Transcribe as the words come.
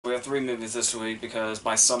have 3 movies this week because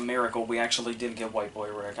by some miracle we actually did get White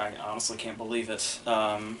Boy Rick. I honestly can't believe it.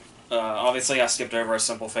 Obviously I skipped over A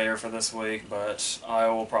Simple Favor for this week, but I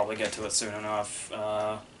will probably get to it soon enough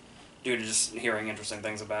due to just hearing interesting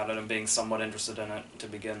things about it and being somewhat interested in it to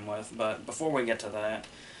begin with. But before we get to that,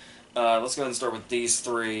 let's go ahead and start with these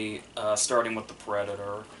 3, starting with The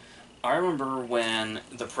Predator. I remember when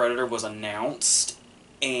The Predator was announced,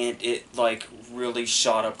 and it, like, really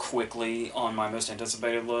shot up quickly on my most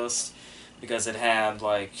anticipated list, because it had,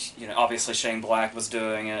 like, you know, obviously Shane Black was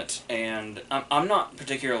doing it, and I'm not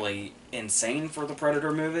particularly insane for the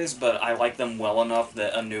Predator movies, but I like them well enough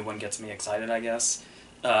that a new one gets me excited, I guess.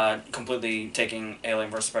 Completely taking Alien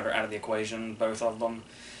vs. Predator out of the equation, both of them.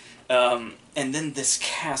 And then this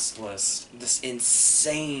cast list, this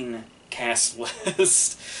insane cast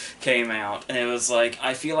list came out, and it was like,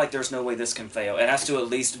 I feel like there's no way this can fail. It has to at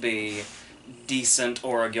least be decent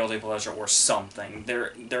or a guilty pleasure or something.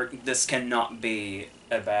 This cannot be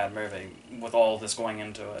a bad movie with all this going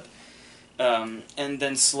into it. And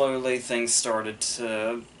then slowly things started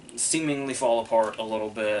to seemingly fall apart a little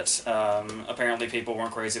bit. Apparently people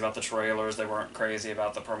weren't crazy about the trailers, they weren't crazy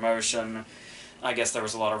about the promotion. I guess there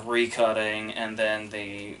was a lot of recutting, and then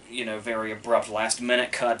the, you know, very abrupt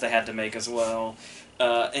last-minute cut they had to make as well.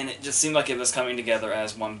 And it just seemed like it was coming together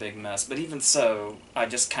as one big mess. But even so, I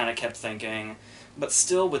just kind of kept thinking, but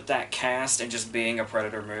still with that cast and just being a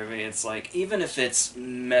Predator movie, it's like, even if it's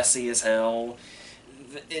messy as hell,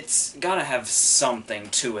 it's gotta have something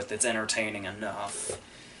to it that's entertaining enough.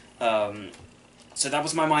 So that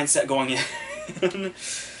was my mindset going in.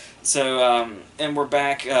 So, and we're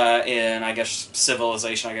back in, I guess,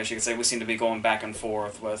 civilization, I guess you could say. We seem to be going back and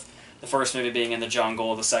forth with the first movie being in the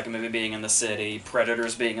jungle, the second movie being in the city,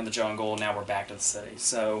 Predators being in the jungle, now we're back to the city.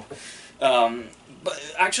 So,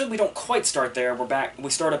 but actually we don't quite start there.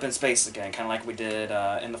 We start up in space again, kind of like we did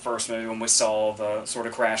in the first movie when we saw the sort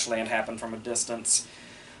of crash land happen from a distance.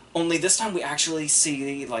 Only this time we actually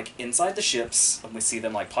see, like, inside the ships, and we see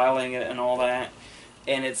them, like, piloting it and all that.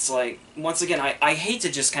 And it's like, once again, I hate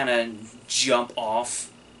to just kind of jump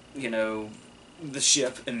off, you know, the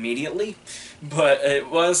ship immediately, but it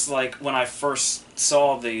was like, when I first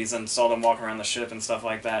saw these and saw them walk around the ship and stuff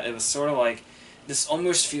like that, it was sort of like, this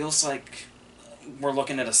almost feels like we're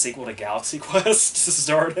looking at a sequel to Galaxy Quest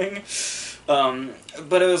starting.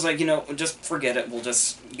 But it was like, you know, just forget it, we'll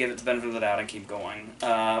just give it the benefit of the doubt and keep going.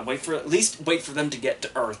 At least wait for them to get to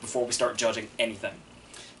Earth before we start judging anything.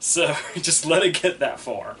 So, just let it get that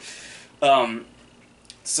far.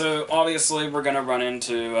 So, obviously, we're going to run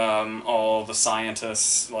into all the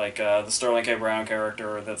scientists, like the Sterling K. Brown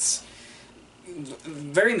character that's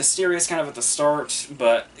very mysterious kind of at the start,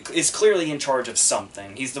 but is clearly in charge of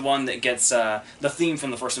something. He's the one that gets the theme from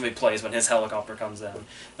the first movie plays when his helicopter comes in.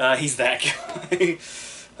 He's that guy.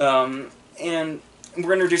 And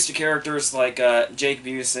we're introduced to characters like Jake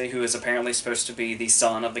Busey, who is apparently supposed to be the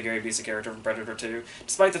son of the Gary Busey character from Predator 2,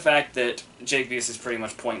 despite the fact that Jake Busey is pretty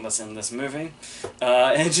much pointless in this movie.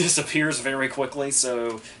 It just appears very quickly,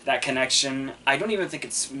 so that connection, I don't even think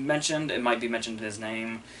it's mentioned. It might be mentioned in his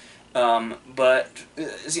name. But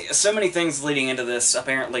so many things leading into this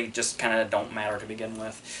apparently just kind of don't matter to begin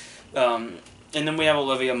with. And then we have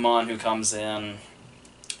Olivia Munn, who comes in,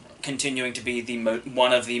 continuing to be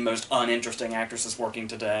one of the most uninteresting actresses working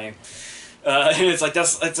today. And it's like,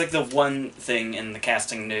 it's like the one thing in the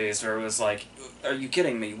casting news where it was like, are you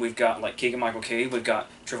kidding me? We've got, like, Keegan-Michael Key, we've got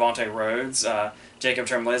Trevante Rhodes, Jacob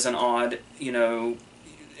Tremblay is an odd, you know,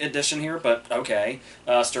 addition here, but okay.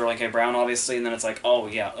 Sterling K. Brown, obviously, and then it's like, oh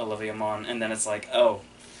yeah, Olivia Munn, and then it's like, oh,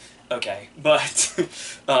 okay. But,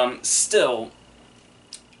 still,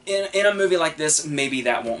 in a movie like this, maybe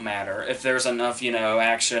that won't matter. If there's enough, you know,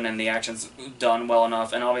 action, and the action's done well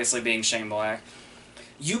enough, and obviously being Shane Black,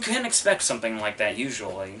 you can expect something like that,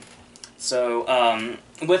 usually. So,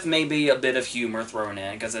 with maybe a bit of humor thrown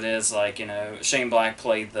in, because it is like, you know, Shane Black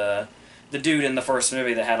played the dude in the first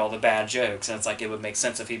movie that had all the bad jokes, and it's like, it would make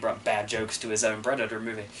sense if he brought bad jokes to his own Predator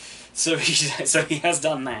movie. So he has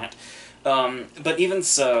done that. But even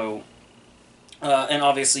so, and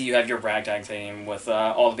obviously you have your ragtag theme with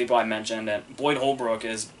all the people I mentioned, and Boyd Holbrook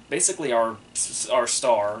is basically our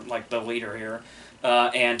star, like the leader here,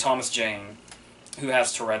 and Thomas Jane, who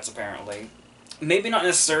has Tourette's apparently. Maybe not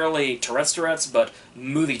necessarily Tourette's, but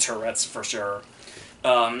movie Tourette's for sure.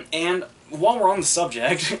 And while we're on the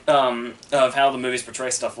subject of how the movies portray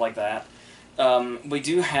stuff like that, we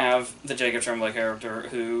do have the Jacob Tremblay character,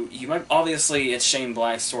 who you might, obviously it's Shane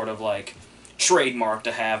Black's sort of like trademark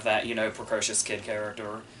to have that, you know, precocious kid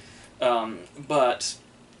character. But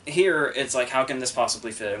here it's like, how can this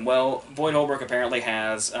possibly fit in? Well, Boyd Holbrook apparently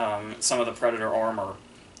has some of the Predator armor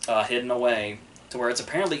hidden away to where it's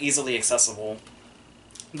apparently easily accessible.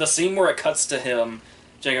 The scene where it cuts to him,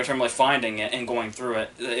 Jacob Tremblay, finding it and going through it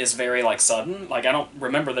is very, like, sudden. Like, I don't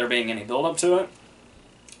remember there being any build-up to it.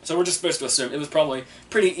 So we're just supposed to assume it was probably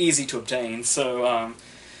pretty easy to obtain. So,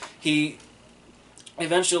 he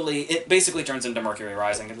eventually, it basically turns into Mercury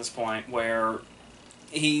Rising at this point, where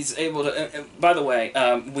he's able to... by the way,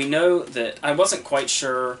 we know that... I wasn't quite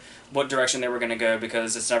sure what direction they were going to go,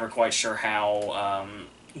 because it's never quite sure how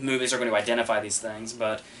movies are going to identify these things,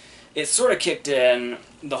 but it sort of kicked in,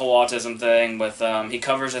 the whole autism thing, with... he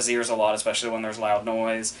covers his ears a lot, especially when there's loud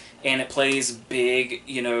noise, and it plays big,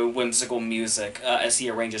 you know, whimsical music as he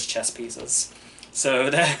arranges chess pieces. So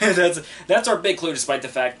that's our big clue, despite the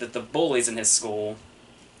fact that the bullies in his school...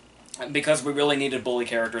 because we really needed bully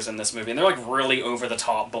characters in this movie, and they're, like, really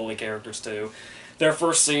over-the-top bully characters, too. Their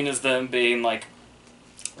first scene is them being, like,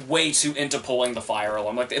 way too into pulling the fire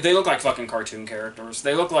alarm. Like, they look like fucking cartoon characters.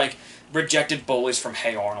 They look like rejected bullies from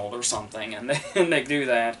Hey Arnold or something, and they do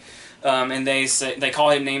that. And they call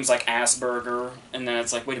him names like Asperger, and then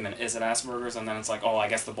it's like, wait a minute, is it Asperger's? And then it's like, oh, I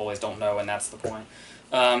guess the bullies don't know, and that's the point.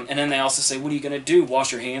 And then they also say, what are you going to do,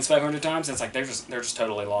 wash your hands 500 times? And it's like, they're just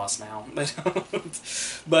totally lost now.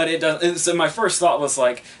 But it does. So my first thought was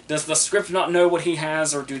like, does the script not know what he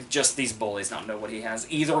has, or do just these bullies not know what he has?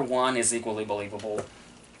 Either one is equally believable.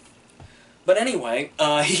 But anyway,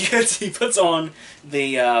 he puts on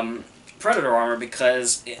the Predator armor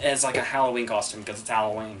because it's like a Halloween costume, because it's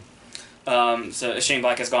Halloween. So Shane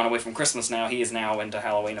Black has gone away from Christmas now. He is now into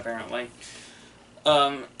Halloween, apparently.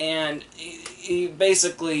 And he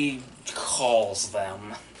basically calls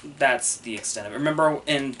them. That's the extent of it. Remember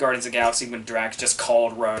in Guardians of the Galaxy when Drax just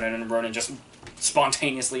called Ronan and Ronan just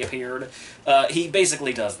spontaneously appeared? He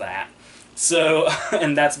basically does that. So,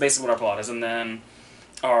 and that's basically what our plot is. And then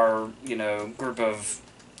our, you know, group of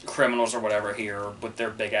criminals or whatever here with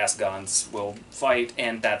their big-ass guns will fight,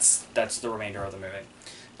 and that's the remainder of the movie.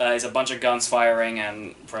 It's a bunch of guns firing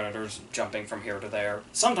and Predators jumping from here to there,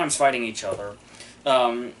 sometimes fighting each other.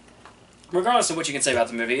 Regardless of what you can say about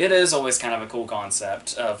the movie, it is always kind of a cool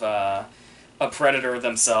concept of a Predator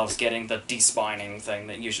themselves getting the despining thing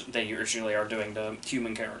that they usually are doing to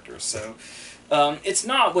human characters. So it's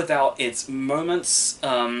not without its moments,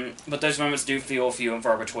 but those moments do feel few and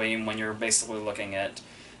far between when you're basically looking at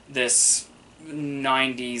this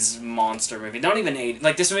 90s monster movie. Not even 80s.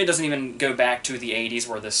 Like, this movie doesn't even go back to the 80s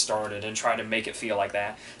where this started and try to make it feel like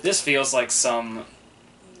that. This feels like some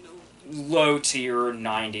low-tier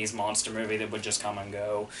 90s monster movie that would just come and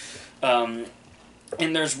go. And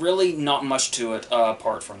there's really not much to it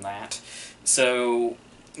apart from that. So,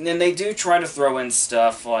 then they do try to throw in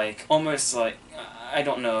stuff like, almost like, I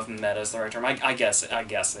don't know if meta is the right term. I guess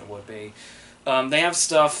it would be. They have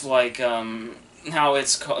stuff like, how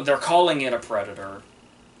they're calling it a predator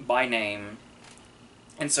by name,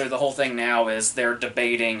 and so the whole thing now is they're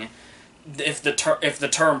debating if the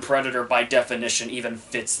term predator by definition even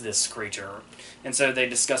fits this creature, and so they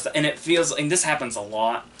discuss that, and it feels, and this happens a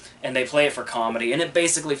lot, and they play it for comedy, and it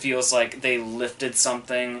basically feels like they lifted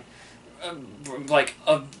something like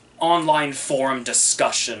a online forum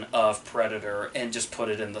discussion of Predator and just put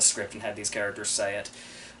it in the script and had these characters say it,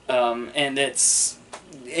 and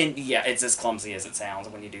yeah, it's as clumsy as it sounds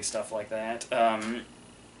when you do stuff like that.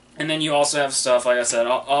 And then you also have stuff, like I said,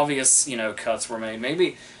 obvious, you know, cuts were made.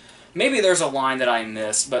 Maybe there's a line that I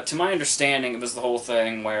missed, but to my understanding, it was the whole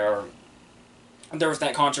thing where there was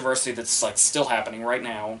that controversy that's, like, still happening right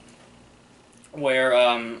now, where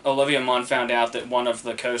Olivia Munn found out that one of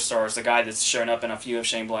the co-stars, the guy that's shown up in a few of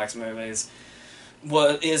Shane Black's movies,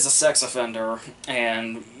 is a sex offender,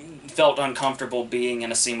 and felt uncomfortable being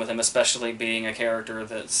in a scene with him, especially being a character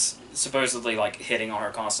that's supposedly, like, hitting on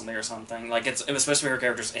her constantly or something. Like, it was supposed to be her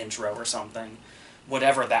character's intro or something.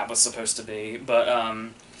 Whatever that was supposed to be. But,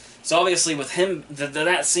 so obviously with him,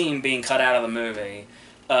 that scene being cut out of the movie,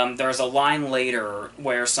 there's a line later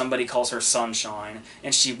where somebody calls her Sunshine,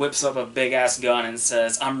 and she whips up a big-ass gun and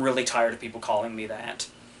says, "I'm really tired of people calling me that."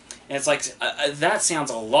 And it's like, that sounds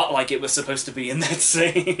a lot like it was supposed to be in that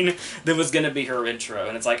scene that was going to be her intro.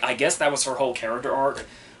 And it's like, I guess that was her whole character arc,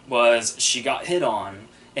 was she got hit on,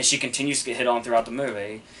 and she continues to get hit on throughout the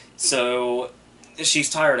movie. So she's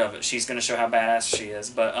tired of it. She's going to show how badass she is.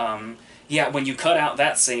 But, yeah, when you cut out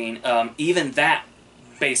that scene, even that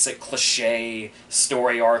basic cliche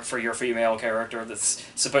story arc for your female character that's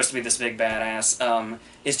supposed to be this big badass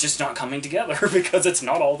is just not coming together because it's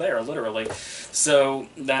not all there, literally. So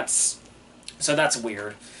that's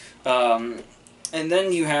weird. And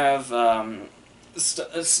then you have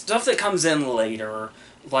stuff that comes in later,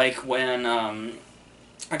 like when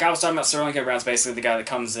like I was talking about Sterling K. Brown's basically the guy that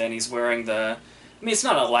comes in. He's wearing the I mean, it's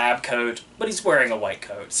not a lab coat, but he's wearing a white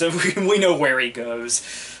coat, so we know where he goes.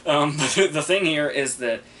 The thing here is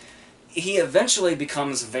that he eventually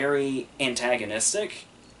becomes very antagonistic,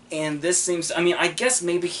 and this seems... I mean, I guess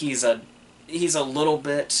maybe he's a little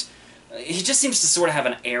bit... He just seems to sort of have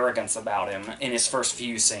an arrogance about him in his first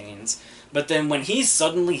few scenes. But then when he's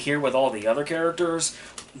suddenly here with all the other characters,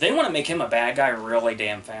 they want to make him a bad guy really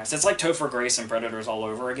damn fast. It's like Topher Grace and Predators all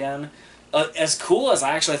over again. As cool as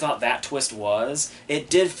I actually thought that twist was, it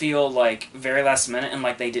did feel like very last minute and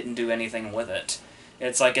like they didn't do anything with it.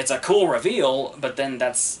 It's like, it's a cool reveal, but then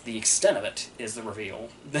that's the extent of it, is the reveal.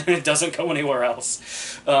 Then it doesn't go anywhere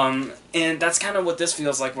else. And that's kind of what this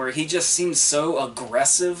feels like, where he just seems so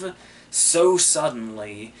aggressive so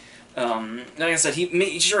suddenly. Like I said,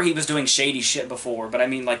 sure he was doing shady shit before, but I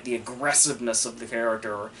mean, like, the aggressiveness of the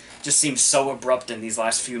character just seems so abrupt in these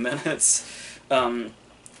last few minutes.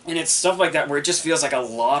 And it's stuff like that where it just feels like a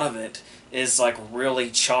lot of it is, like, really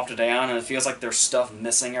chopped down, and it feels like there's stuff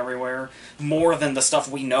missing everywhere. More than the stuff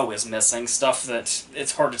we know is missing, stuff that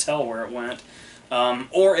it's hard to tell where it went.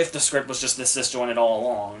 Or if the script was just this disjointed all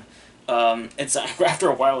along. After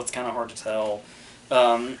a while, it's kind of hard to tell.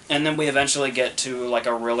 And then we eventually get to, like,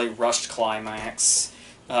 a really rushed climax,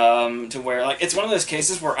 to where, like, it's one of those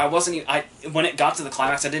cases where when it got to the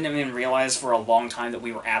climax, I didn't even realize for a long time that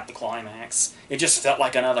we were at the climax. It just felt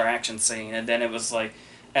like another action scene, and then it was, like,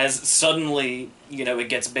 as suddenly, you know, it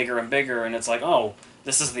gets bigger and bigger, and it's like, oh,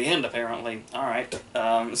 this is the end, apparently. Alright.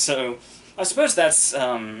 So, I suppose that's,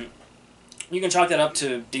 you can chalk that up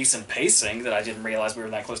to decent pacing, that I didn't realize we were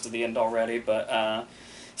that close to the end already, but,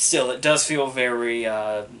 still, it does feel very,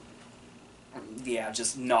 yeah,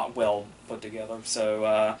 just not well put together.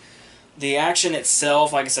 So, the action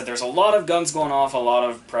itself, like I said, there's a lot of guns going off, a lot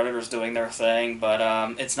of Predators doing their thing, but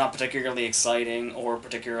it's not particularly exciting or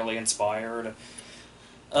particularly inspired.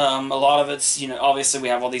 A lot of it's, you know, obviously we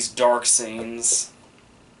have all these dark scenes,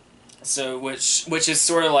 so which is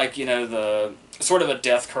sort of like, you know, the sort of a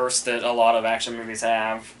death curse that a lot of action movies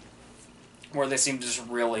have, where they seem to just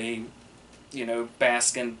really, you know,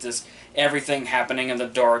 bask in just everything happening in the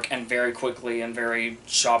dark and very quickly and very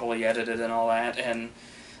shoppily edited and all that, and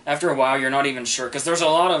after a while you're not even sure, because there's a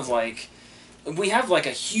lot of, like, we have, like,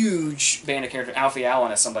 a huge band of characters. Alfie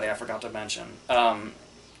Allen is somebody I forgot to mention.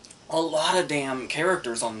 A lot of damn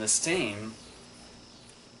characters on this team,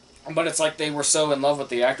 but it's like they were so in love with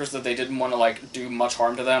the actors that they didn't want to, like, do much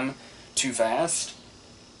harm to them too fast.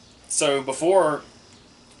 So before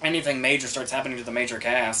anything major starts happening to the major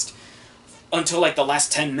cast, until, like, the last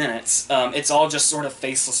 10 minutes, it's all just sort of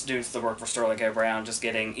faceless dudes that work for Sterling K. Brown, just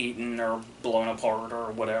getting eaten or blown apart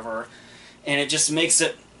or whatever. And it just makes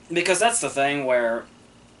it... Because that's the thing where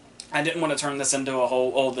I didn't want to turn this into a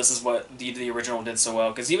whole, oh, this is what the original did so well.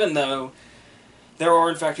 Because even though there are,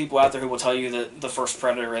 in fact, people out there who will tell you that the first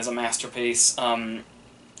Predator is a masterpiece, I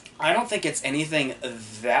don't think it's anything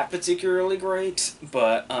that particularly great.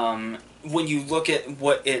 But when you look at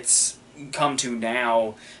what it's come to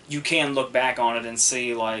now, you can look back on it and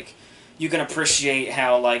see, like, you can appreciate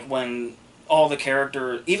how, like, when all the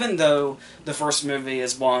characters, even though the first movie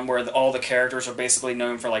is one where all the characters are basically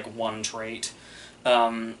known for, like, one trait,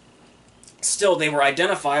 still, they were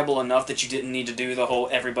identifiable enough that you didn't need to do the whole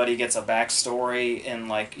everybody gets a backstory in,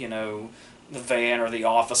 like, you know, the van or the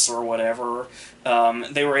office or whatever.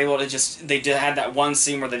 They were able to just... They had that one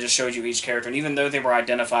scene where they just showed you each character, and even though they were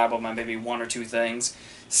identifiable by maybe one or two things,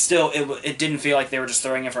 still, it didn't feel like they were just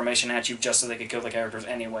throwing information at you just so they could kill the characters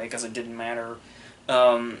anyway, because it didn't matter.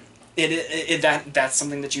 That's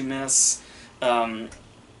something that you miss. And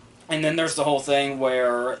then there's the whole thing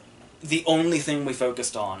where the only thing we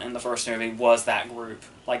focused on in the first movie was that group.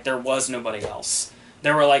 Like, there was nobody else.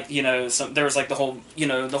 There were, like, you know, there was, like, the whole, you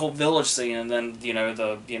know, the whole village scene, and then, you know,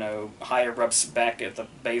 the, you know, higher ups back at the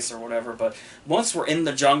base or whatever, but once we're in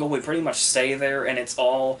the jungle, we pretty much stay there, and it's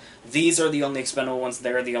all, these are the only expendable ones,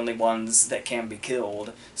 they're the only ones that can be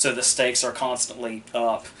killed, so the stakes are constantly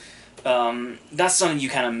up. That's something you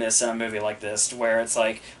kind of miss in a movie like this, where it's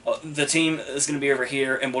like, the team is going to be over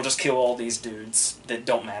here, and we'll just kill all these dudes that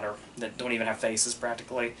don't matter, that don't even have faces,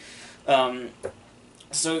 practically.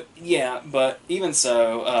 So, yeah, but even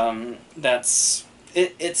so,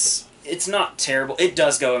 it's not terrible. It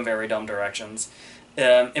does go in very dumb directions.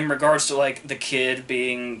 In regards to, like, the kid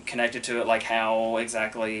being connected to it, like, how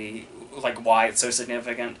exactly, like, why it's so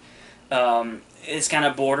significant, it's kind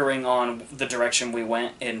of bordering on the direction we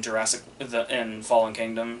went in in Fallen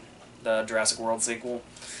Kingdom, the Jurassic World sequel.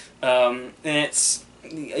 And it's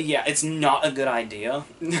Yeah, it's not a good idea,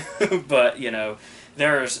 but you know,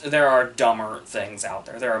 there are dumber things out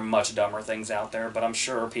there. There are much dumber things out there, but I'm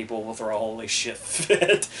sure people will throw a holy shit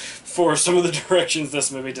fit for some of the directions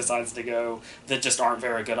this movie decides to go that just aren't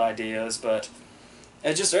very good ideas. But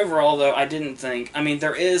just overall, though, I didn't think. I mean,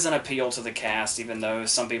 there is an appeal to the cast, even though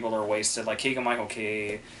some people are wasted. Like Keegan Michael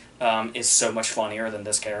Key is so much funnier than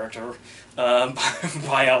this character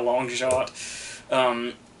by a long shot.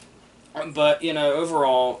 Um, but you know,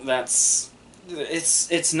 overall,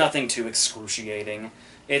 it's nothing too excruciating.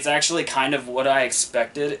 It's actually kind of what I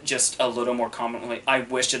expected, just a little more competently. I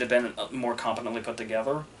wished it had been more competently put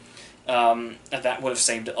together. That would have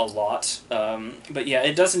saved it a lot. But yeah,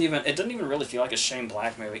 it doesn't even really feel like a Shane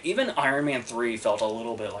Black movie. Even Iron Man 3 felt a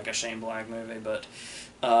little bit like a Shane Black movie, but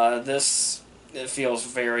this it feels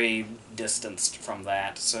very distanced from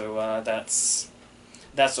that. So that's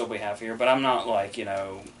what we have here. But I'm not like, you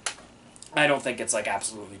know, I don't think it's like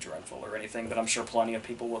absolutely dreadful or anything, but I'm sure plenty of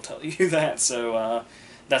people will tell you that. So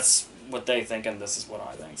that's what they think, and this is what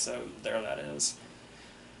I think. So there that is.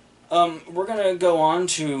 We're gonna go on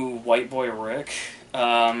to White Boy Rick,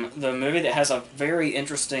 the movie that has a very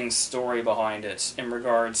interesting story behind it in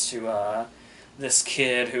regards to this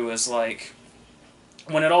kid who is like,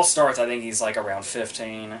 when it all starts, I think he's like around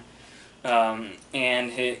 15.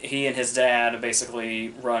 And he and his dad basically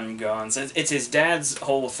run guns. It's his dad's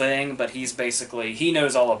whole thing, but he's basically, he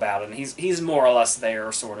knows all about it, and he's more or less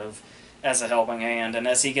there, sort of, as a helping hand. And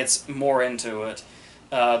as he gets more into it,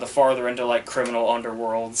 the farther into, like, criminal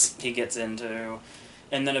underworlds he gets into.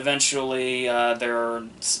 And then eventually there are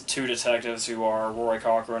two detectives who are Rory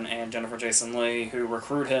Cochrane and Jennifer Jason Leigh who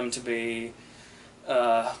recruit him to be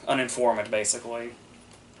an informant, basically.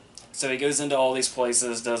 So he goes into all these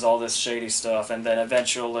places, does all this shady stuff, and then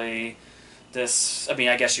eventually this, I mean,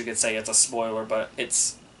 I guess you could say it's a spoiler, but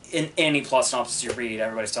it's, in any plot synopsis you read,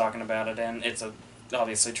 everybody's talking about it, and it's a,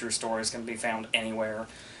 obviously true stories can be found anywhere.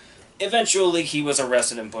 Eventually he was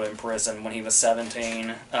arrested and put in prison when he was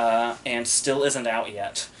 17, and still isn't out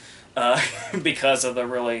yet, because of the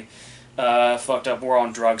really fucked up war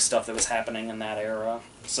on drugs stuff that was happening in that era.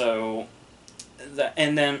 So,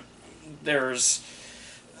 and then there's,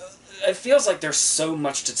 it feels like there's so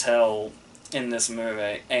much to tell in this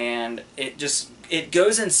movie, and it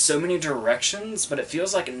goes in so many directions, but it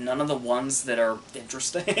feels like none of the ones that are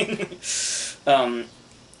interesting.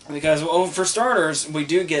 Because, well, for starters, we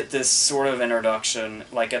do get this sort of introduction,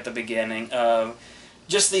 like at the beginning, of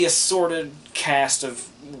just the assorted cast of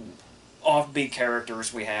offbeat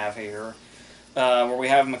characters we have here. Where we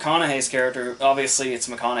have McConaughey's character, obviously it's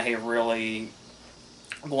McConaughey really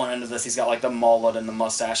going into this. He's got like the mullet and the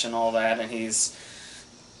mustache and all that, and he's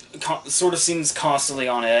sort of seems constantly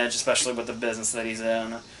on edge, especially with the business that he's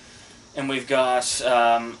in. And we've got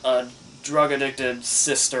a drug-addicted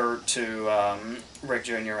sister to Rick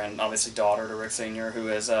Jr. and obviously daughter to Rick Sr., who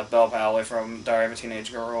is Belle Powley from Diary of a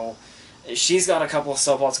Teenage Girl. She's got a couple of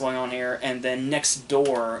subplots going on here, and then next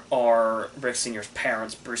door are Rick Sr.'s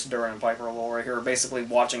parents, Bruce Dern and Piper Laurie, who are basically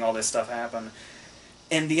watching all this stuff happen.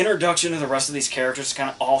 And the introduction of the rest of these characters kind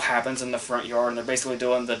of all happens in the front yard, and they're basically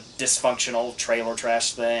doing the dysfunctional trailer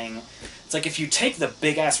trash thing. It's like if you take the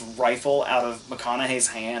big-ass rifle out of McConaughey's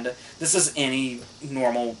hand, this is any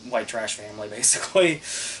normal white trash family, basically.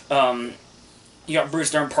 You got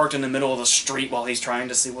Bruce Dern parked in the middle of the street while he's trying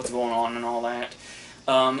to see what's going on and all that.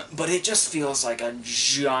 But it just feels like a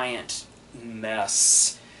giant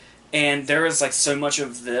mess. And there is like so much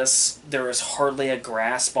of this, there is hardly a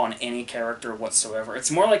grasp on any character whatsoever. It's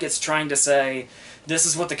more like it's trying to say, this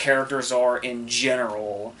is what the characters are in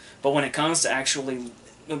general, but when it comes to actually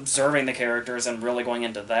observing the characters and really going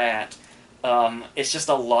into that, it's just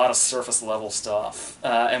a lot of surface level stuff.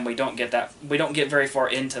 And we don't get very far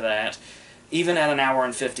into that, even at an hour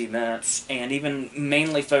and 50 minutes, and even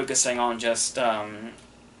mainly focusing on just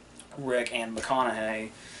Rick and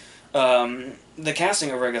McConaughey. The casting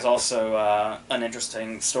of Rick is also an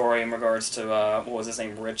interesting story in regards to, what was his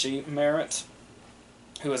name, Richie Merritt,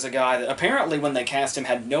 who is a guy that apparently when they cast him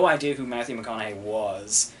had no idea who Matthew McConaughey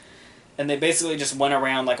was. And they basically just went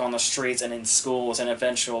around like on the streets and in schools, and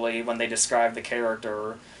eventually when they described the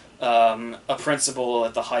character, a principal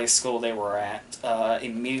at the high school they were at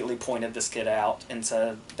immediately pointed this kid out and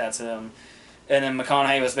said, that's him. And then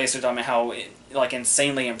McConaughey was basically talking about how like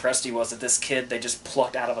insanely impressed he was that this kid they just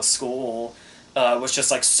plucked out of a school was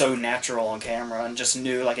just like so natural on camera and just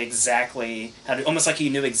knew like exactly how to, almost like he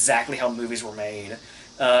knew exactly how movies were made.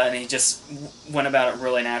 And he just went about it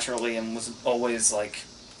really naturally and was always like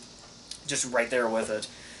just right there with it.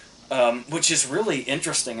 Which is really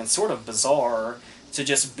interesting and sort of bizarre to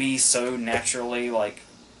just be so naturally like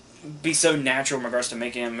be so natural in regards to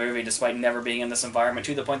making a movie despite never being in this environment,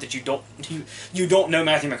 to the point that you don't know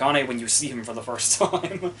Matthew McConaughey when you see him for the first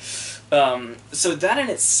time. So that in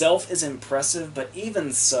itself is impressive, but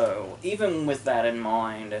even so, even with that in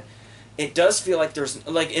mind, it does feel like there's,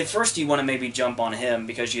 like, at first you want to maybe jump on him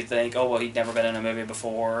because you think, oh, well, he'd never been in a movie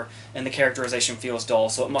before, and the characterization feels dull,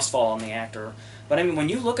 so it must fall on the actor. But I mean, when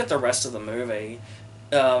you look at the rest of the movie,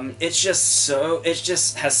 it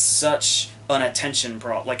just has such an attention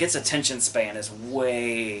like, its attention span is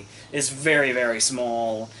very, very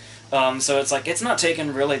small. So it's like, it's not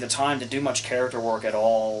taking really the time to do much character work at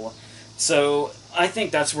all. So I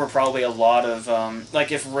think that's where probably a lot of,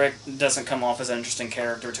 like, if Rick doesn't come off as an interesting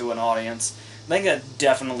character to an audience, I think that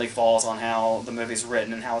definitely falls on how the movie's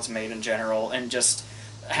written and how it's made in general, and just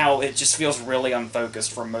how it just feels really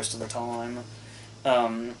unfocused for most of the time.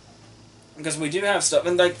 Because we do have stuff,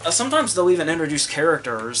 and like, sometimes they'll even introduce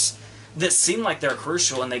characters that seem like they're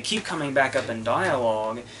crucial, and they keep coming back up in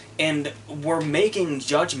dialogue, and we're making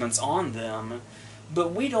judgments on them,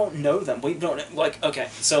 but we don't know them. We don't, like, okay,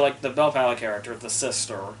 so like the Belle Powley character, the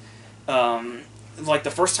sister, like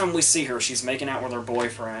the first time we see her, she's making out with her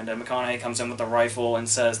boyfriend, and McConaughey comes in with a rifle and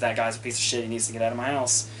says, that guy's a piece of shit, he needs to get out of my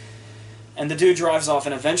house. And the dude drives off,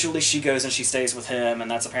 and eventually she goes and she stays with him, and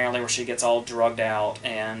that's apparently where she gets all drugged out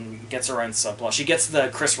and gets her own subplot. She gets the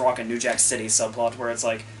Chris Rock and New Jack City subplot, where it's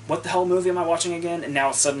like, what the hell movie am I watching again? And now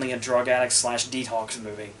it's suddenly a drug addict / detox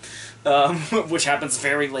movie. Which happens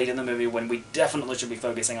very late in the movie when we definitely should be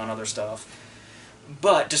focusing on other stuff.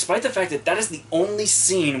 But despite the fact that that is the only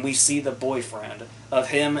scene we see the boyfriend, of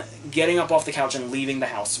him getting up off the couch and leaving the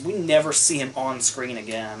house, we never see him on screen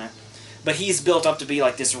again. But he's built up to be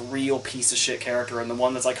like this real piece of shit character, and the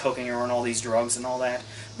one that's like hooking her on all these drugs and all that.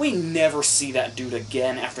 We never see that dude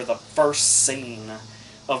again after the first scene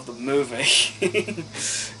of the movie.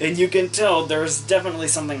 And you can tell there's definitely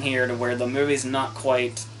something here to where the movie's not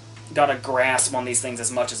quite got a grasp on these things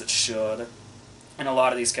as much as it should, and a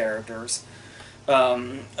lot of these characters.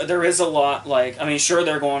 There is a lot, like, I mean, sure,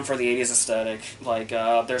 they're going for the 80s aesthetic. Like,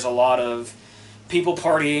 there's a lot of people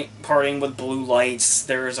partying with blue lights.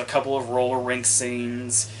 There's a couple of roller rink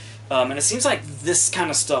scenes. And it seems like this kind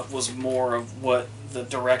of stuff was more of what the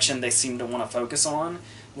direction they seem to want to focus on,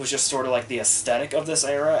 was just sort of like the aesthetic of this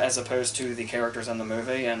era, as opposed to the characters in the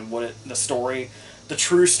movie and the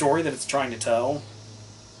true story that it's trying to tell.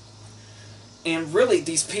 And really,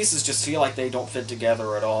 these pieces just feel like they don't fit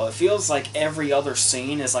together at all. It feels like every other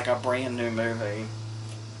scene is like a brand new movie,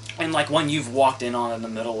 and like one you've walked in on in the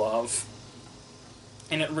middle of.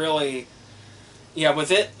 And it really, yeah,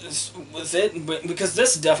 with it, because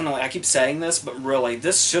this definitely, I keep saying this, but really,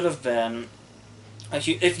 this should have been,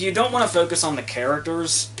 if you don't want to focus on the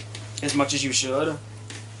characters as much as you should,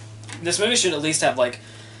 this movie should at least have, like,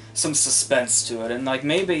 some suspense to it. And, like,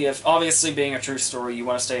 maybe if, obviously being a true story, you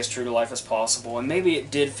want to stay as true to life as possible, and maybe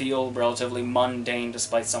it did feel relatively mundane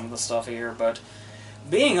despite some of the stuff here, but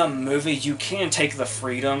being a movie, you can take the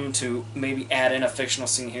freedom to maybe add in a fictional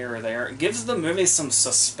scene here or there. It gives the movie some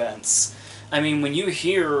suspense. I mean, when you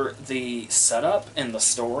hear the setup and the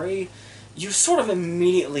story, you sort of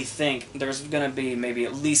immediately think there's going to be maybe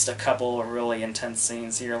at least a couple of really intense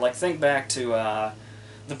scenes here. Like, think back to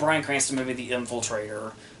the Bryan Cranston movie, The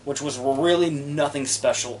Infiltrator, which was really nothing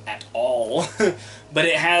special at all. But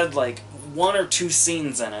it had, like, 1 or 2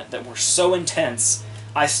 scenes in it that were so intense,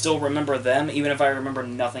 I still remember them, even if I remember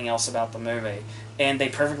nothing else about the movie. And they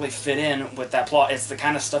perfectly fit in with that plot. It's the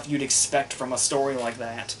kind of stuff you'd expect from a story like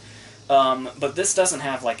that. But this doesn't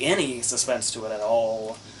have, like, any suspense to it at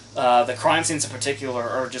all. The crime scenes in particular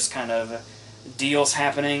are just kind of deals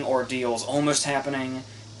happening, or deals almost happening,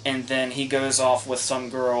 and then he goes off with some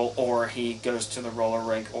girl, or he goes to the roller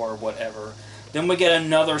rink, or whatever. Then we get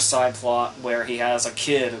another side plot where he has a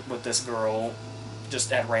kid with this girl,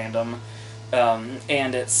 just at random.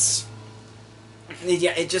 And it's,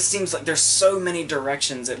 yeah, it just seems like there's so many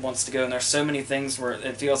directions it wants to go, and there's so many things where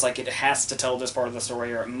it feels like it has to tell this part of the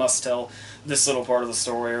story, or it must tell this little part of the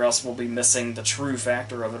story, or else we'll be missing the true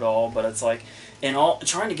factor of it all. But it's like,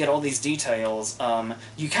 trying to get all these details,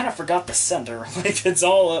 you kind of forgot the center. Like, it's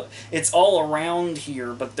all around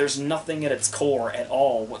here, but there's nothing at its core at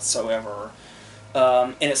all whatsoever.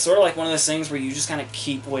 And it's sort of like one of those things where you just kind of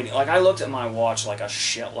keep waiting. Like, I looked at my watch like a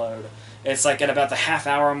shitload. It's like at about the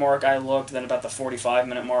half-hour mark I looked, then about the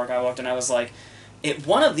 45-minute mark I looked, and I was like, at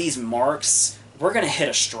one of these marks, we're going to hit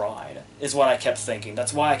a stride, is what I kept thinking.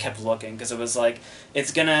 That's why I kept looking, because it was like,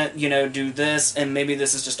 it's going to, do this, and maybe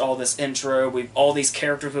this is just all this intro, all these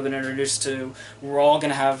characters we've been introduced to, we're all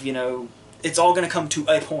going to have, it's all going to come to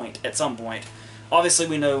a point at some point. Obviously,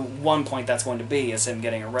 we know one point that's going to be is him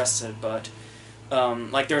getting arrested, but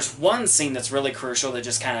Like, there's one scene that's really crucial that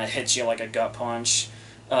just kind of hits you like a gut punch,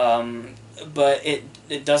 um, but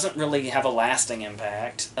it doesn't really have a lasting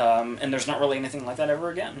impact, and there's not really anything like that ever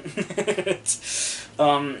again.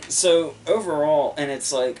 So overall, and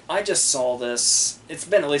it's like, I just saw this, it's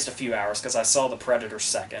been at least a few hours, because I saw The Predator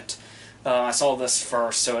second. I saw this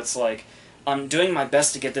first, so it's like, I'm doing my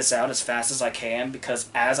best to get this out as fast as I can, because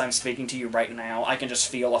as I'm speaking to you right now, I can just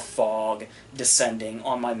feel a fog descending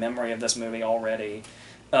on my memory of this movie already.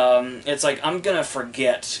 It's like, I'm gonna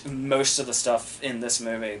forget most of the stuff in this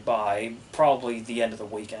movie by probably the end of the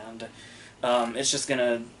weekend. It's just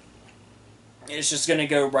gonna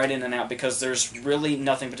go right in and out, because there's really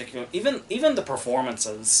nothing particular. Even the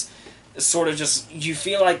performances, sort of just, you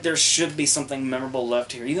feel like there should be something memorable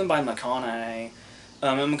left here, even by McConaughey.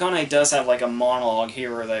 And McConaughey does have like a monologue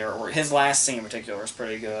here or there, or his last scene in particular is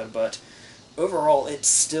pretty good, but overall it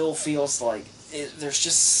still feels like there's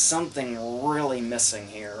just something really missing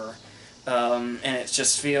here. And it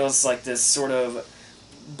just feels like this sort of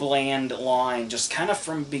bland line, just kind of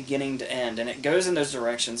from beginning to end, and it goes in those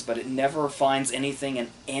directions, but it never finds anything in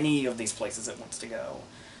any of these places it wants to go.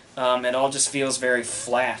 It all just feels very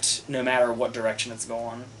flat, no matter what direction it's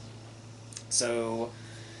going. So,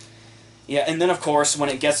 yeah, and then of course, when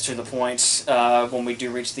it gets to the point, when we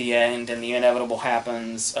do reach the end and the inevitable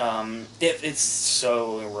happens, it's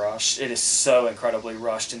so rushed. It is so incredibly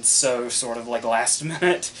rushed and so sort of like last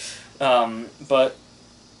minute. But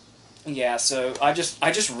yeah, so I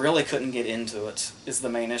just really couldn't get into it, is the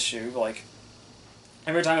main issue. Like,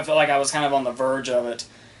 every time I felt like I was kind of on the verge of it,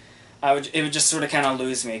 it would just sort of kind of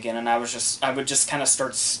lose me again, and I would just kind of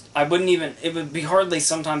start, I wouldn't even, it would be hardly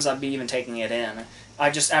sometimes I'd be even taking it in. I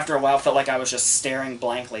just, after a while, felt like I was just staring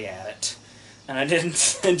blankly at it. And I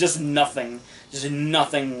didn't, and just nothing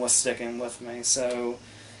was sticking with me. So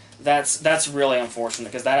that's really unfortunate,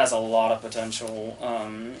 because that has a lot of potential.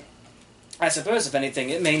 I suppose, if anything,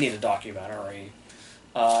 it may need a documentary,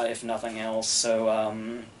 if nothing else. So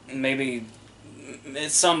maybe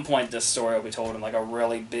at some point this story will be told in like a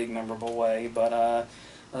really big, memorable way. But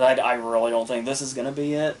I really don't think this is going to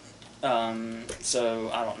be it. So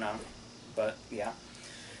I don't know. But yeah.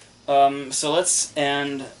 So let's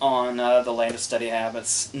end on The Land of Steady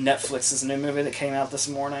Habits, Netflix's new movie that came out this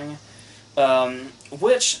morning,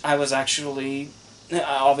 which I was actually,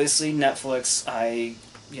 obviously Netflix, I,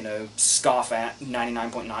 scoff at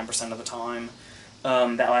 99.9% of the time.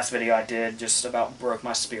 That last video I did just about broke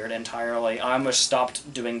my spirit entirely. I almost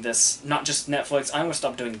stopped doing this, not just Netflix, I almost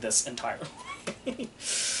stopped doing this entirely.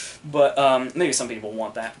 But, maybe some people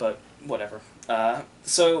want that, but whatever.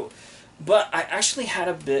 But I actually had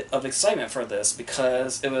a bit of excitement for this,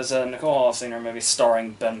 because it was a Nicole Holofcener movie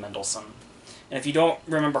starring Ben Mendelsohn. And if you don't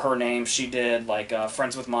remember her name, she did like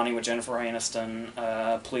Friends with Money with Jennifer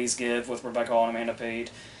Aniston, Please Give with Rebecca Hall and Amanda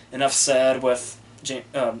Peet, Enough Said with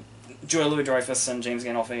Julia Louis-Dreyfus and James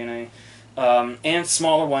Gandolfini, and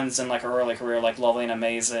smaller ones in like her early career, like Lovely and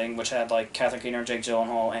Amazing, which had like Catherine Keener and Jake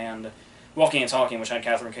Gyllenhaal, and Walking and Talking, which had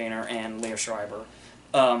Catherine Keener and Leah Schreiber.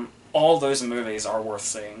 All those movies are worth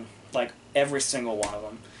seeing. Like, every single one of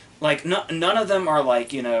them. Like, none of them are,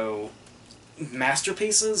 like,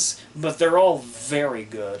 masterpieces, but they're all very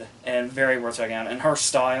good and very worth checking out. And her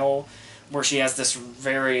style, where she has this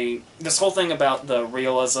whole thing about the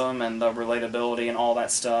realism and the relatability and all that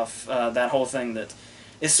stuff, that whole thing that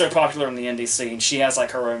is so popular in the indie scene, she has,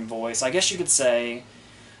 like, her own voice. I guess you could say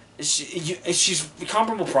she's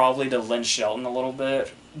comparable probably to Lynn Shelton a little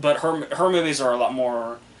bit, but her movies are a lot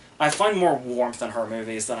more, I find more warmth in her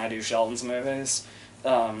movies than I do Shelton's movies,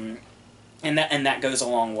 and that goes a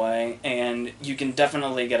long way. And you can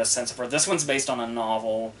definitely get a sense of her. This one's based on a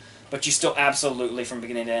novel, but you still absolutely, from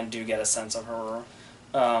beginning to end, do get a sense of her.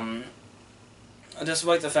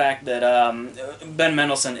 Despite the fact that Ben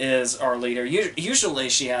Mendelsohn is our leader, usually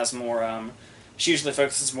she has more. She usually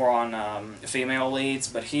focuses more on female leads,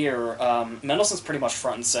 but here Mendelsohn's pretty much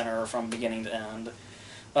front and center from beginning to end.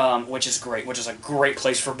 Which is great, which is a great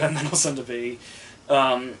place for Ben Mendelsohn to be.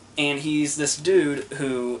 And he's this dude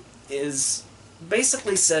who is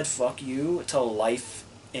basically said fuck you to life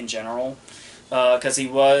in general, because he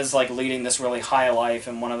was like leading this really high life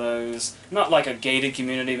in one of those, not like a gated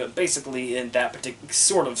community, but basically in that particular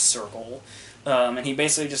sort of circle. And he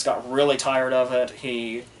basically just got really tired of it.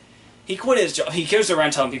 He quit his job. He goes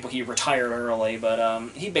around telling people he retired early, but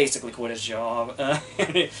he basically quit his job.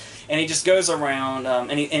 And he just goes around,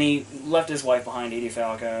 and he left his wife behind, Edie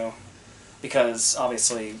Falco, because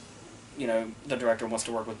obviously, the director wants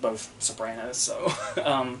to work with both Sopranos. So,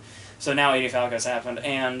 so now Edie Falco's happened,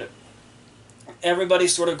 and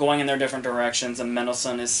everybody's sort of going in their different directions, and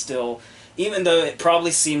Mendelsohn is still, even though it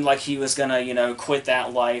probably seemed like he was gonna, you know, quit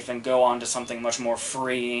that life and go on to something much more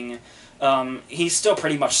freeing, he's still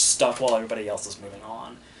pretty much stuck while everybody else is moving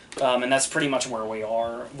on. And that's pretty much where we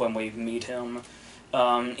are when we meet him.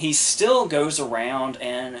 He still goes around,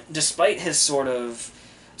 and despite his sort of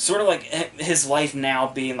like his life now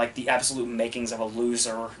being like the absolute makings of a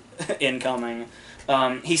loser incoming,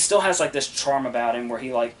 he still has like this charm about him where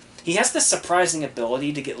he has this surprising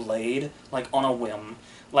ability to get laid like on a whim.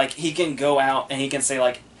 Like he can go out and he can say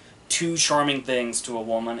like two charming things to a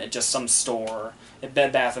woman at just some store at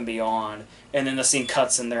Bed Bath and Beyond, and then the scene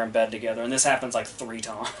cuts and they're in bed together, and this happens like 3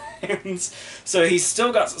 times. So he's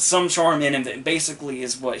still got some charm in him that basically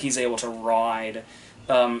is what he's able to ride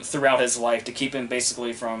throughout his life to keep him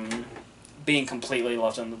basically from being completely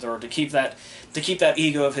left in the dirt, to keep that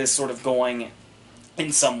ego of his sort of going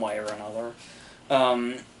in some way or another.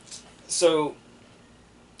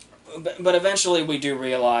 But eventually we do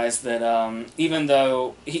realize that even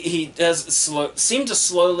though he does seem to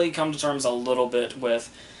slowly come to terms a little bit with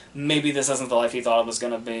maybe this isn't the life he thought it was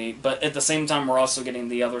going to be, but at the same time we're also getting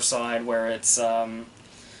the other side where it's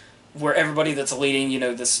where everybody that's leading, you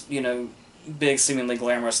know, this, you know, big seemingly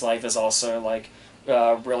glamorous life is also like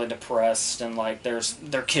really depressed, and like their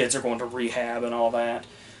kids are going to rehab and all that.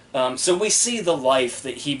 So we see the life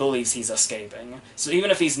that he believes he's escaping. So even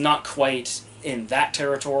if he's not quite in that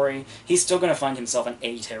territory, he's still going to find himself in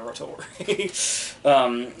a territory.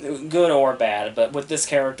 Good or bad, but with this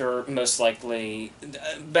character, most likely,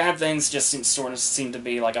 bad things just seem to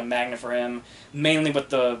be like a magnet for him, mainly with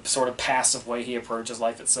the sort of passive way he approaches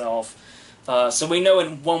life itself. So we know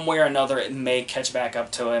in one way or another it may catch back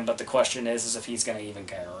up to him, but the question is if he's going to even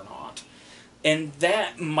care or not. And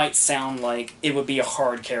that might sound like it would be a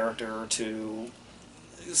hard character to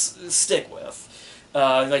stick with.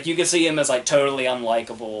 Like, you could see him as, like, totally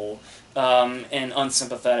unlikable and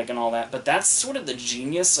unsympathetic and all that, but that's sort of the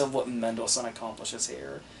genius of what Mendelsohn accomplishes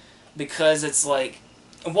here. Because it's like,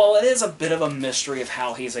 while it is a bit of a mystery of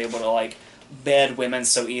how he's able to, like, bed women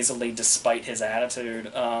so easily despite his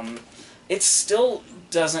attitude, it still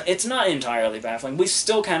doesn't, it's not entirely baffling. We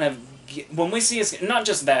still kind of, when we see his, not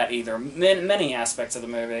just that either, many aspects of the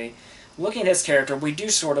movie, looking at his character, we do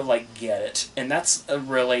sort of, like, get it. And that's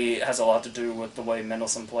really has a lot to do with the way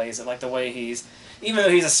Mendelsohn plays it. Like, the way he's, even though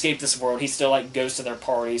he's escaped this world, he still, like, goes to their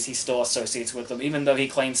parties, he still associates with them. Even though he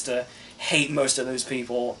claims to hate most of those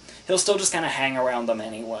people, he'll still just kind of hang around them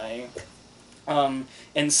anyway.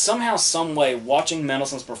 And somehow, some way, watching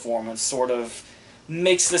Mendelsohn's performance sort of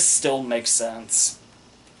makes this still make sense.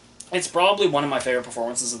 It's probably one of my favorite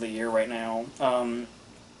performances of the year right now.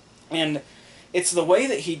 And it's the way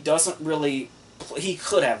that he doesn't really, he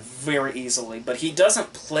could have very easily, but he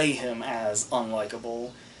doesn't play him as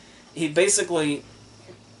unlikable. He basically,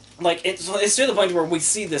 like, it's to the point where we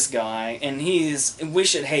see this guy, and we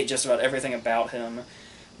should hate just about everything about him,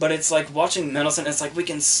 but it's like watching Mendelsohn, it's like we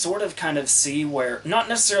can sort of kind of see where, not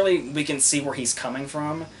necessarily we can see where he's coming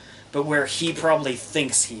from, but where he probably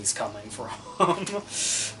thinks he's coming from,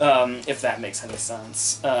 if that makes any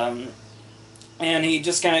sense. And he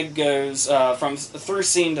just kind of goes through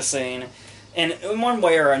scene to scene, and in one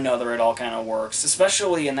way or another it all kind of works,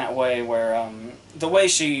 especially in that way where the way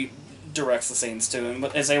she directs the scenes too,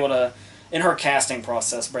 and is able to, in her casting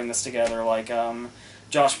process, bring this together, like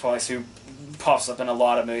Josh Price, who pops up in a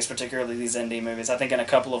lot of movies, particularly these indie movies, I think in a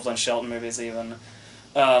couple of Lynn Shelton movies even.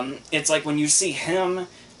 It's like when you see him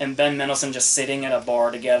and Ben Mendelsohn just sitting at a bar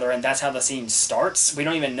together, and that's how the scene starts. We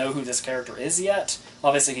don't even know who this character is yet.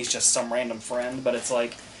 Obviously, he's just some random friend, but it's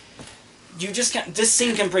like, you just can't, this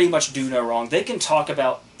scene can pretty much do no wrong. They can talk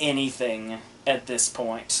about anything at this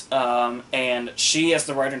point, and she, as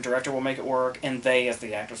the writer and director, will make it work, and they, as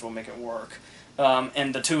the actors, will make it work.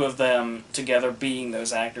 And the two of them together being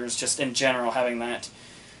those actors, just in general, having that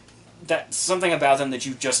something about them that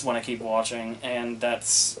you just want to keep watching, and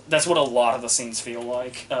that's what a lot of the scenes feel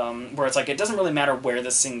like, where it's like, it doesn't really matter where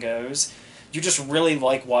this scene goes, you just really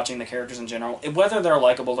like watching the characters in general, whether they're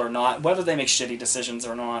likable or not, whether they make shitty decisions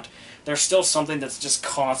or not, there's still something that's just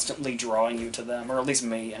constantly drawing you to them, or at least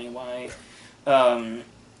me, anyway. And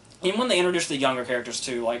when they introduce the younger characters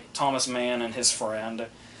too, like Thomas Mann and his friend,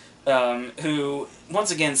 who, once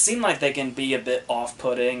again, seem like they can be a bit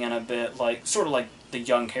off-putting and a bit, like, sort of like the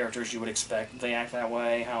young characters you would expect. They act that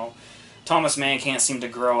way, how Thomas Mann can't seem to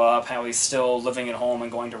grow up, how he's still living at home and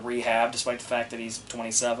going to rehab despite the fact that he's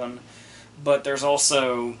 27. But there's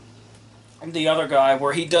also the other guy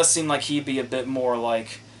where he does seem like he'd be a bit more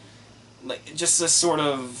like just this sort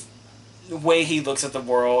of way he looks at the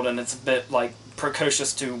world, and it's a bit like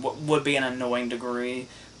precocious to what would be an annoying degree.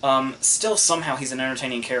 Still, somehow he's an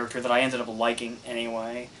entertaining character that I ended up liking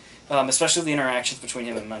anyway. especially the interactions between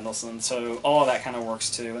him and Mendelsohn. So all of that kind of works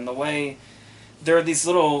too, and the way there are these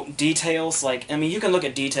little details, like, I mean, you can look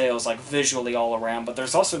at details, like, visually all around, but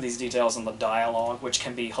there's also these details in the dialogue, which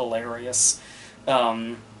can be hilarious.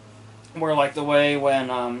 Where, like, the way when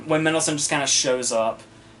Mendelsohn just kind of shows up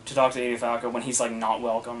to talk to Edie Falco when he's, like, not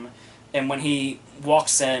welcome, and when he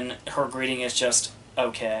walks in, her greeting is just,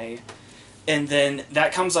 okay. And then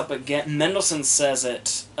that comes up again. Mendelsohn says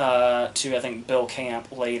it to, I think, Bill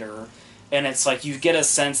Camp later, and it's like you get a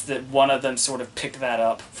sense that one of them sort of picked that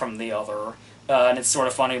up from the other. And it's sort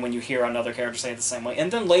of funny when you hear another character say it the same way. And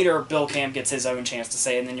then later, Bill Camp gets his own chance to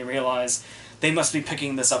say it, and then you realize they must be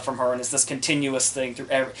picking this up from her, and it's this continuous thing through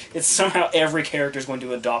it's somehow every character is going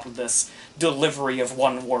to adopt this delivery of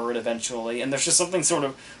one word eventually, and there's just something sort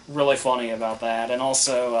of really funny about that. And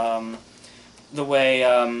also, the way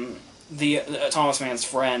the Thomas Mann's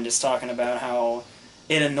friend is talking about how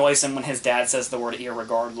it annoys him when his dad says the word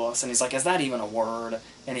irregardless, and he's like, is that even a word?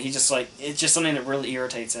 And he just, like, it's just something that really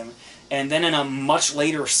irritates him. And then in a much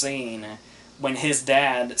later scene, when his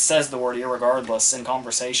dad says the word irregardless in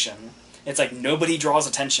conversation, it's like nobody draws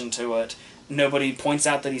attention to it, nobody points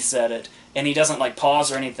out that he said it, and he doesn't, like,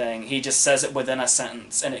 pause or anything, he just says it within a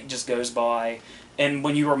sentence, and it just goes by. And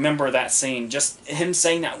when you remember that scene, just him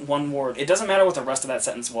saying that one word, it doesn't matter what the rest of that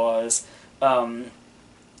sentence was,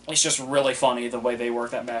 it's just really funny the way they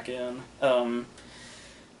work that back in. And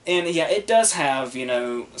yeah, it does have, you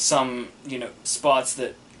know, some, you know, spots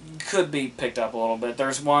that could be picked up a little bit.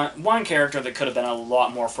 There's one character that could have been a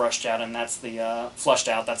lot more fleshed out, and that's the,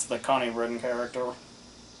 that's the Connie Britton character.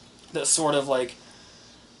 That sort of, like,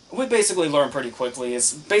 we basically learn pretty quickly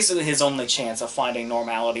is basically his only chance of finding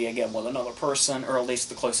normality again with another person, or at least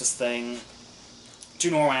the closest thing to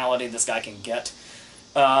normality this guy can get.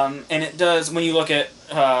 And it does, when you look at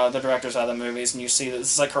the director's other movies, and you see that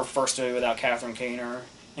this is like her first movie without Catherine Keener,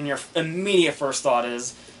 and your immediate first thought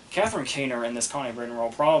is, Catherine Keener in this Connie Britton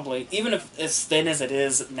role probably, even if as thin as it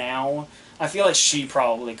is now, I feel like she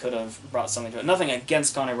probably could have brought something to it. Nothing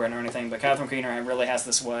against Connie Britton or anything, but Catherine Keener really has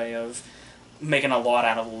this way of making a lot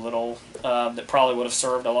out of a little that probably would have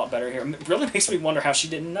served a lot better here. It really makes me wonder how she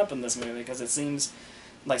didn't end up in this movie, because it seems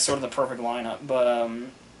like sort of the perfect lineup. But,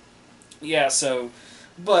 yeah, so...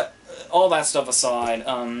 But all that stuff aside,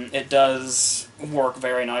 it does work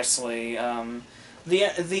very nicely. I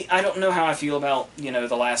don't know how I feel about, you know,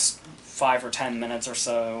 the last 5 or 10 minutes or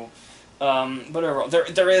so. But overall,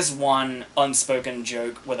 there is one unspoken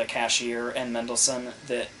joke with a cashier and Mendelsohn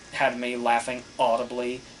that had me laughing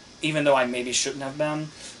audibly, even though I maybe shouldn't have been.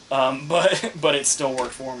 But it still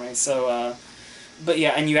worked for me. So, but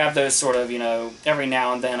yeah, and you have those sort of, you know, every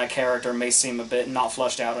now and then a character may seem a bit not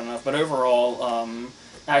fleshed out enough, but overall,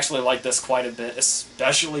 I actually like this quite a bit,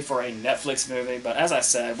 especially for a Netflix movie. But as I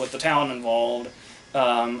said, with the talent involved,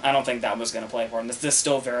 I don't think that was going to play for him. This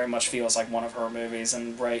still very much feels like one of her movies,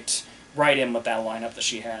 and right in with that lineup that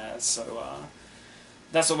she has. So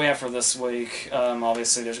that's what we have for this week.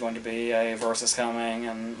 Obviously, there's going to be a Versus coming,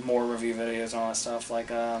 and more review videos and all that stuff. Like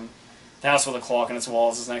The House with a Clock in Its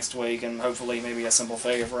Walls is next week, and hopefully maybe A Simple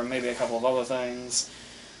Favor, and maybe a couple of other things.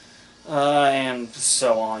 And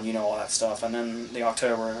so on, you know, all that stuff. And then the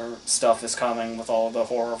October stuff is coming with all the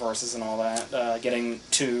horror verses and all that, getting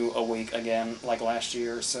 2 a week again, like last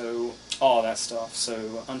year, so all that stuff.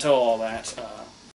 So until all that,